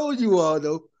 We know who you are,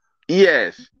 though.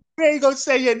 Yes. We ain't gonna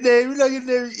say your name. We know your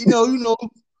name. Know your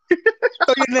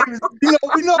name.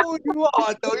 We know who you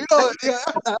are, though. Yeah.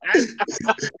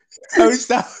 Oh,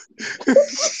 stop.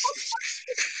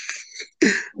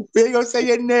 We ain't gonna say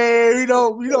your name. We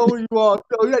know who you are.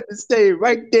 So you have to stay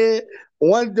right there.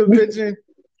 One division,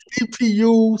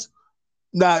 CPUs.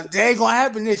 Nah, they ain't gonna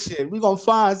happen this shit. We gonna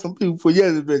find some people for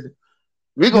your division.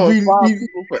 We're We, gonna we, find we,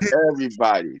 people for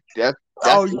everybody. That's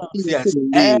oh the yes, key to yes. the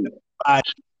league. Everybody.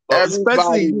 Oh,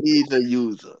 Everybody needs a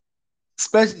user.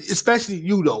 especially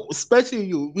you though. Especially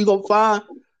you. We gonna find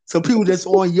some people that's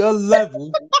on your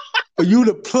level for you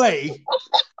to play,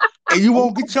 and you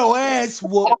won't get your ass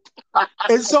whooped.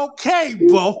 It's okay,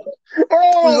 bro. We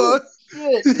Oh gonna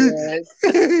shit, we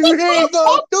man. ain't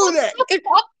gonna do that.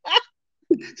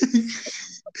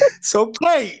 It's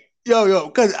okay. Yo,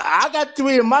 cause I got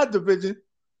 3 in my division.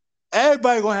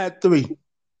 Everybody gonna have 3.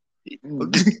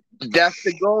 That's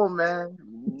the goal, man.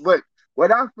 But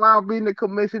what I found being the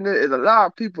commissioner is a lot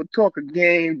of people talk a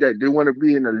game that they want to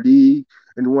be in a league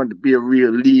and they want to be a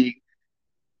real league,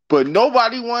 but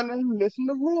nobody want to listen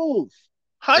to rules.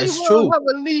 How you That's gonna true. have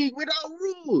a league without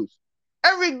rules?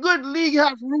 Every good league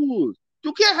has rules.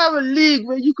 You can't have a league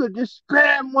where you could just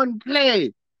spam one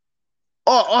play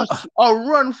or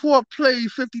run 4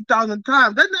 plays 50,000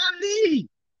 times. That's not a league.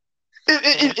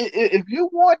 If you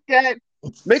want that,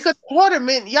 make a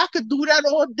tournament. Y'all could do that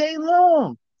all day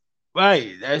long.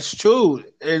 Right, that's true.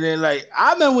 And then like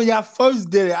I remember when y'all first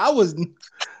did it, I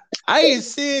didn't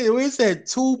see it. We said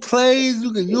 2 plays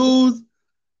you can use.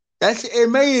 It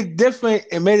made it different.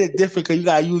 It made it different because you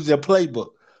gotta use your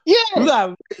playbook.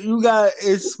 Yeah, You got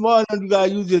it's smart enough. You gotta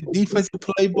use your defensive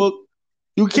playbook.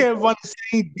 You can't run the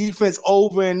same defense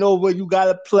over and over. You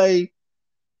gotta play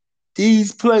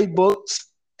these playbooks,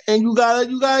 and you gotta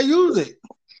use it.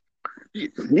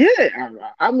 Yeah,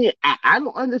 I mean, I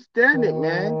don't understand it,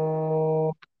 man.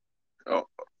 Oh,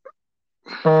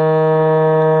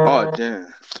 oh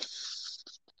damn.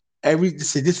 Every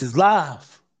see, this is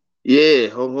live. Yeah,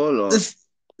 hold on. This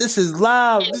this is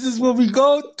live. This is where we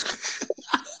go.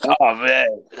 Oh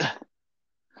man.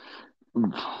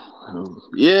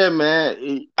 Yeah,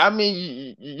 man. I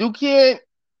mean, you can't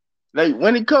like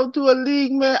when it comes to a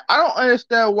league, man. I don't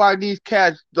understand why these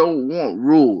cats don't want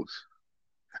rules.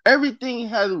 Everything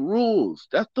has rules.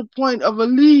 That's the point of a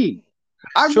league.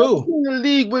 It's I've never true. seen a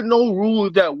league with no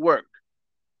rules that work.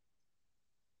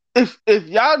 If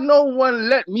y'all know one,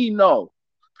 let me know.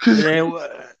 And then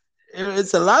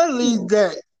it's a lot of leagues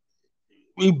that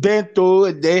we've been through,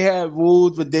 and they have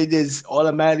rules, but they just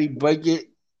automatically break it.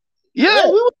 Yeah,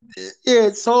 Well, yeah,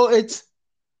 so it's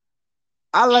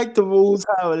I like the rules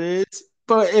how it is.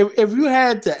 But if you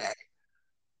had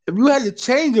to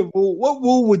change a rule, what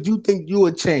rule would you think you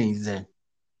would change then?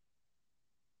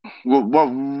 what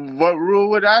rule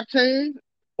would I change?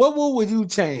 What rule would you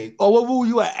change? Or what rule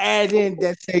you would add in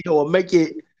that say or make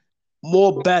it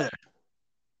more better?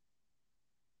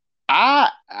 I,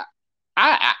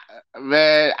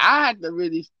 man, I had to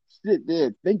really sit there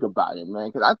and think about it, man,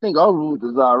 because I think our rules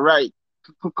is all right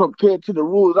compared to the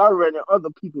rules I read in other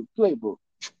people's playbook.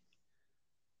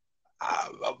 I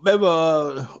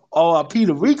remember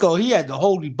Peter Rico, he had the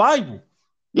Holy Bible.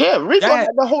 Yeah, Rico That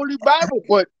had the Holy Bible,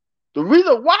 but the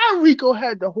reason why Rico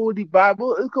had the Holy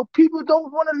Bible is because people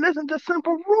don't want to listen to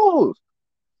simple rules.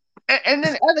 And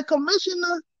then as a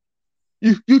commissioner,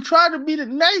 you try to be the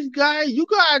nice guy, you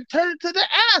gotta turn it to the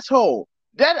asshole.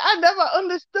 That I never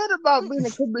understood about being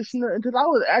a commissioner until I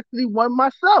was actually one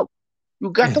myself. You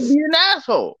got to be an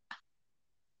asshole,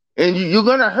 and you're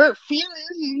gonna hurt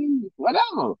feelings,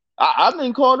 whatever. I've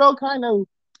been called all kind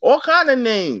of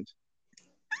names,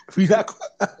 we not,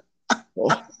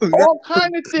 we not, all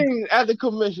kind of things as a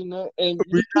commissioner, and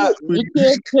we not, you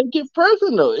can't take it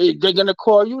personal. They're gonna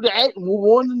call you that, move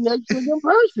on to the next friggin'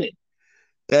 person.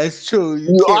 that's true.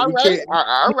 You all We right? can't.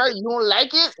 All right. You don't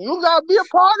like it? You gotta be a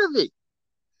part of it.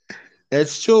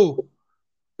 That's true.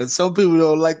 But some people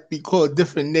don't like to be called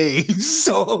different names,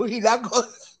 so we not going.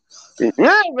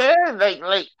 Yeah, man.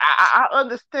 Like I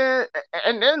understand,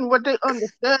 and then what they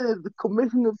understand is the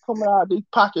commissioners coming out of their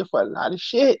pocket for a lot of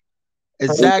shit, and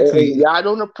Exactly. y'all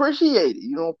don't appreciate it.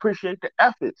 You don't appreciate the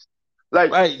efforts.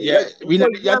 Right. Yeah. Like for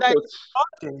example,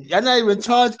 Y'all not even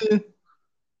charging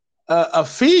a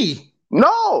fee.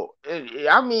 no,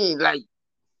 I mean like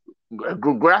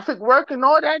graphic work and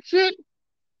all that shit.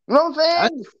 You know what I'm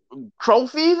That, saying?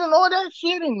 Trophies and all that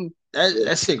shit, and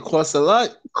that shit costs a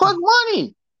lot. cost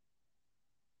money.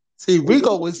 See,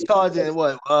 Rico was charging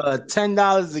what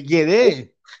 $10 to get in.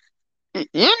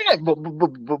 Yeah,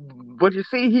 but you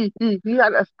see, he had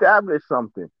to establish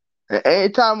something. And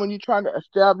anytime when you're trying to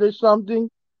establish something,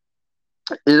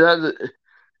 it has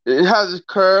it has its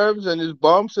curves and its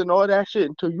bumps and all that shit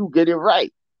until you get it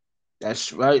right.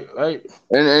 That's right. Right.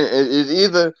 And it's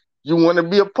either you want to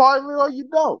be a part of it or you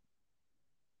don't.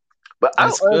 But I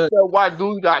That's don't good. understand why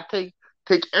dudes got to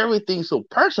take everything so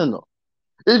personal.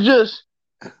 It's just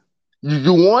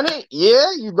you want it,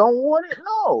 yeah. You don't want it,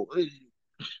 no.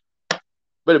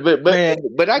 But but but Man,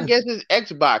 but I guess it's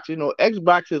Xbox. You know,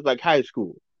 Xbox is like high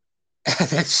school.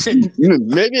 that shit.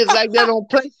 Maybe it's like that on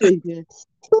PlayStation,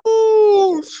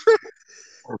 Ooh,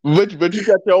 but you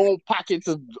got your own pockets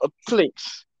of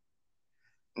clicks.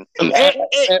 Am, eh,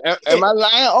 eh, eh, am I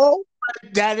lying? Oh,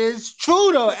 that is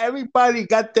true though. Everybody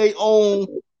got their own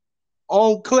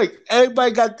clique.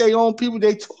 Everybody got their own people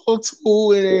they talk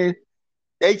to and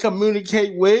they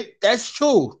communicate with. That's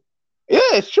true. yeah,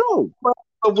 it's true.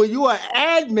 But when you are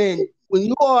an admin,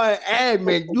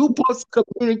 you supposed to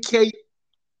communicate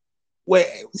with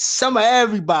some of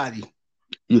everybody.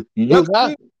 Your You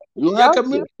have commu- you your have to.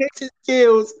 communication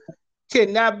skills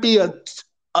cannot be a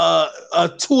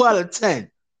 2 out of 10.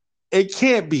 It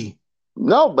can't be.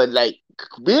 No, but like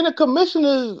being a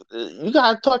commissioner, you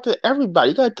gotta talk to everybody.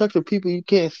 You gotta talk to people you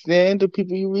can't stand, to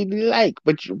people you really like.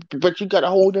 But you gotta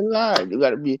hold the line. You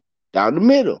gotta be down the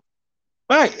middle.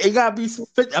 Right. It gotta be a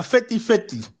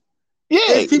 50-50. Yeah,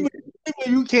 It's people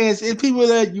you can't. It's people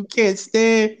that you can't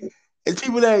stand. It's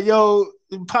people that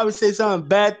probably say some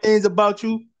bad things about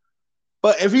you.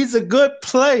 But if he's a good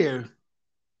player,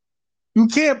 you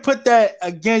can't put that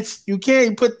against. You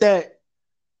can't put that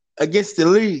against the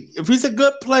league. If he's a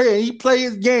good player and he plays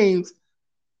his games,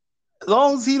 as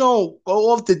long as he don't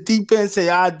go off the deep end and say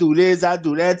I do this, I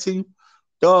do that to you,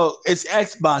 dog, it's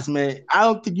Xbox, man. I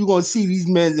don't think you're gonna see these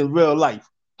men in real life.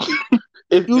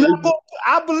 if, You not if going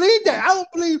I believe that. I don't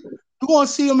believe you're gonna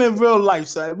see them in real life,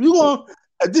 son. If you going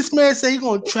This man say he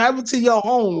gonna travel to your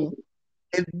home,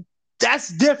 and that's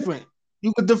different.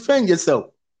 You can defend yourself.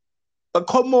 But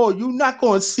come on, you're not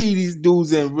gonna see these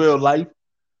dudes in real life.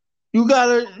 You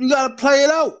gotta play it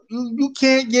out. You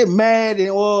can't get mad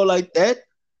and all like that.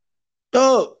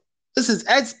 Dog, this is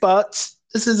Xbox.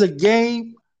 This is a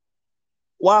game.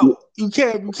 Wow, you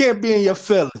can't be in your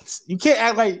feelings. You can't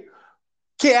act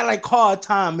like hard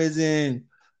time is in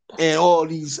and all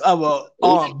these other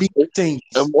R&B singers.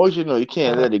 Emotional, you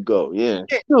can't let it go. Yeah.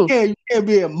 True. You can't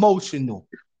be emotional.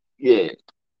 Yeah.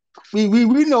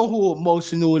 We know who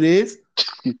emotional it is.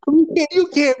 You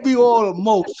can't be all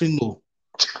emotional.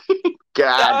 All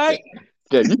God right.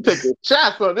 damn, you taking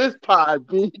shots on this pod,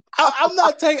 B. I'm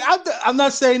not taking. I'm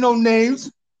not saying no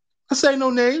names. I say no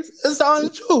names. It's the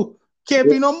honest truth. Can't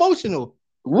be no emotional.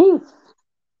 Woo.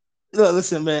 Look,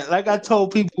 listen, man. Like I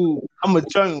told people, I'm a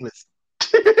journalist.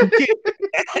 You can't.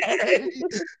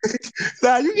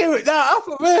 Nah, you can't. Nah, I'm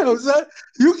for real, son.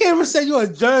 You can't even say you're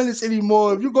a journalist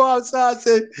anymore. If you go outside, and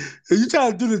say if you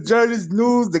try to do the journalist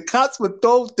news, the cops will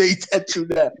throw things at you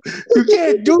now. You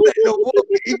can't do that no more.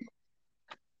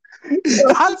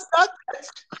 I stopped.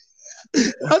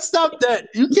 I stopped that.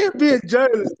 You can't be a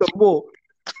journalist no more.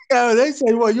 Yeah, they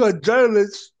say, well, you're a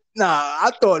journalist. Nah,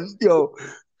 I thought,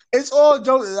 it's all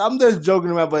joking. I'm just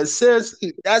joking around, but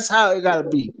seriously, that's how it gotta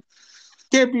be.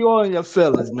 Can't be all in your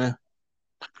feelings, man.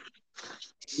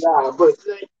 Nah, but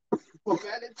like, for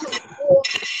Madden 24,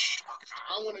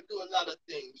 I want to do a lot of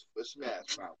things for Smash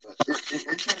Mouth, but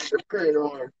it's going to depend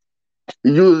on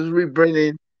the users we bring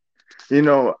in.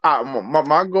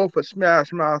 My goal for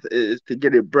Smash Mouth is to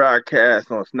get it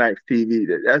broadcast on Snipes TV.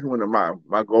 That's one of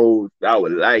my goals I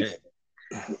would like.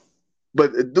 Yeah.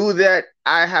 But to do that,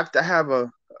 I have to have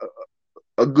a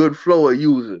good flow of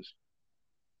users.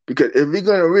 Because if we're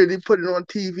gonna really put it on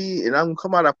TV and I'm gonna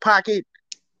come out of pocket,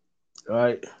 All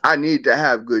right. I need to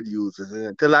have good users. And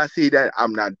until I see that,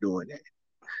 I'm not doing it.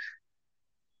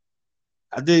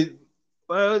 I did.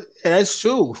 Well, yeah, that's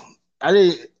true. I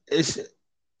did.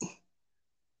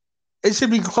 It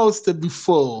should be close to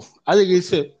before. I think it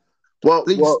should Well, at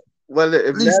least well, well. If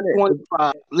at least Madden,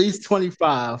 25. At least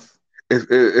 25.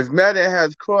 if Madden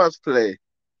has crossplay,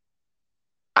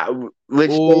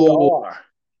 which they Oh, are,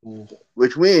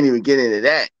 which we ain't even getting into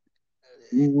that.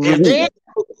 if they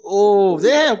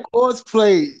they have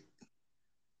cosplay.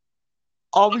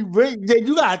 Are we really? Then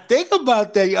you gotta think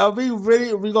about that. Are we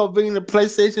really? Are we gonna bring the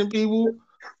PlayStation people?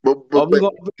 But Are but we but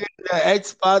gonna bring the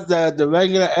Xbox, the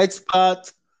regular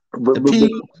Xbox, the but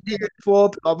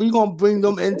PS4? Are we gonna bring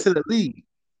them into the league?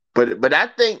 but I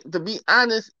think, to be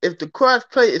honest, if the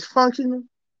crossplay is functional,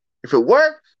 if it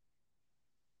works,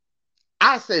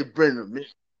 I say bring them in.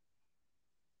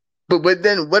 But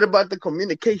then what about the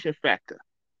communication factor?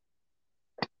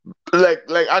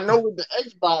 Like I know with the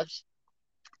Xbox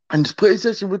and the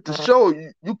PlayStation with the show,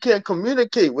 you can't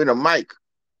communicate with a mic.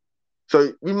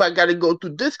 So we might got to go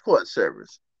through Discord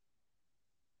service.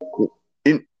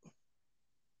 You,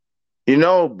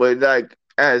 but like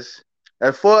as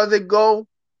far as it go,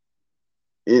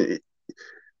 it,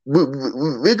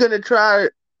 we're gonna try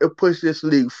to push this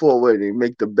league forward and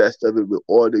make the best of it with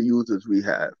all the users we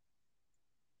have.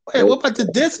 Wait, what about the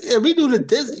disc? Yeah, we do the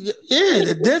disc. Yeah,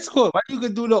 the Discord. Right? You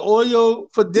can do the audio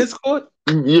for Discord.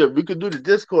 Yeah, we could do the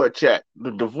Discord chat,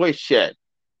 the voice chat.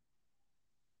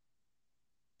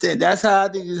 Then that's how I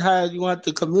think is how you want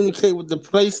to communicate with the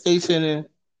PlayStation and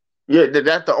Yeah,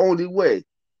 that's the only way.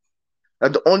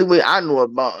 That's the only way I know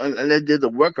about, unless there's a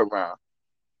workaround.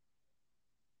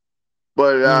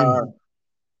 But mm.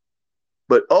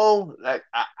 like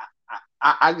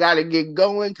I gotta get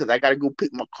going because I gotta go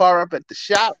pick my car up at the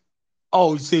shop.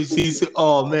 Oh, see.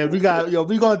 Oh man, we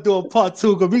gonna do a part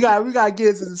two because we gotta get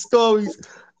into the stories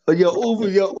of your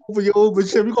Uber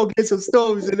shit. We gonna get some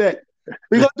stories of that.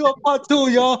 We gonna do a part two,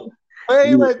 y'all. But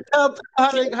anyway, tell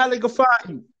people how they can find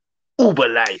you. Uber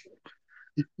life.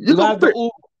 You We gonna can have the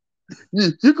Uber.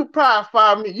 you could probably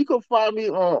find me. You can find me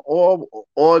on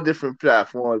all different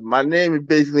platforms. My name is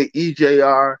basically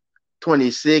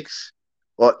Ejayr26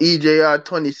 or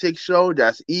Ejayr26 show.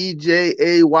 That's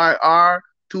EJAYR26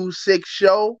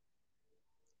 show.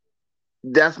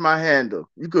 That's my handle.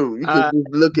 You could Uh, just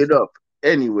look it up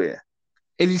anywhere.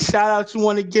 any shout outs you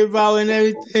want to give out and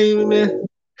everything, man?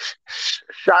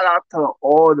 Shout out to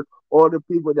all the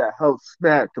people that helped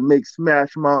Smash to make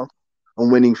Smash Mouth a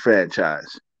winning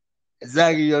franchise.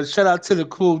 Exactly, yo. Shout out to the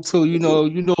crew too. Y'all.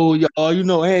 You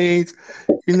know Haynes.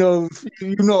 You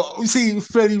see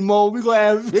Freddie Mo. We gonna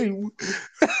have Freddie. We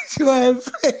gonna have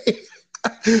Freddie.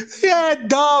 Yeah,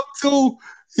 Dog too.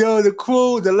 Yo, the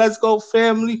crew, the Let's Go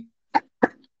family.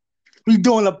 We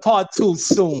doing a part two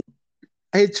soon.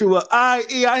 I hit you up. All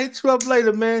right, E, I hit you up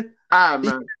later, man. All right,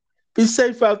 Be, man. be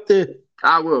safe out there.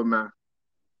 I will, man.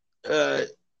 Uh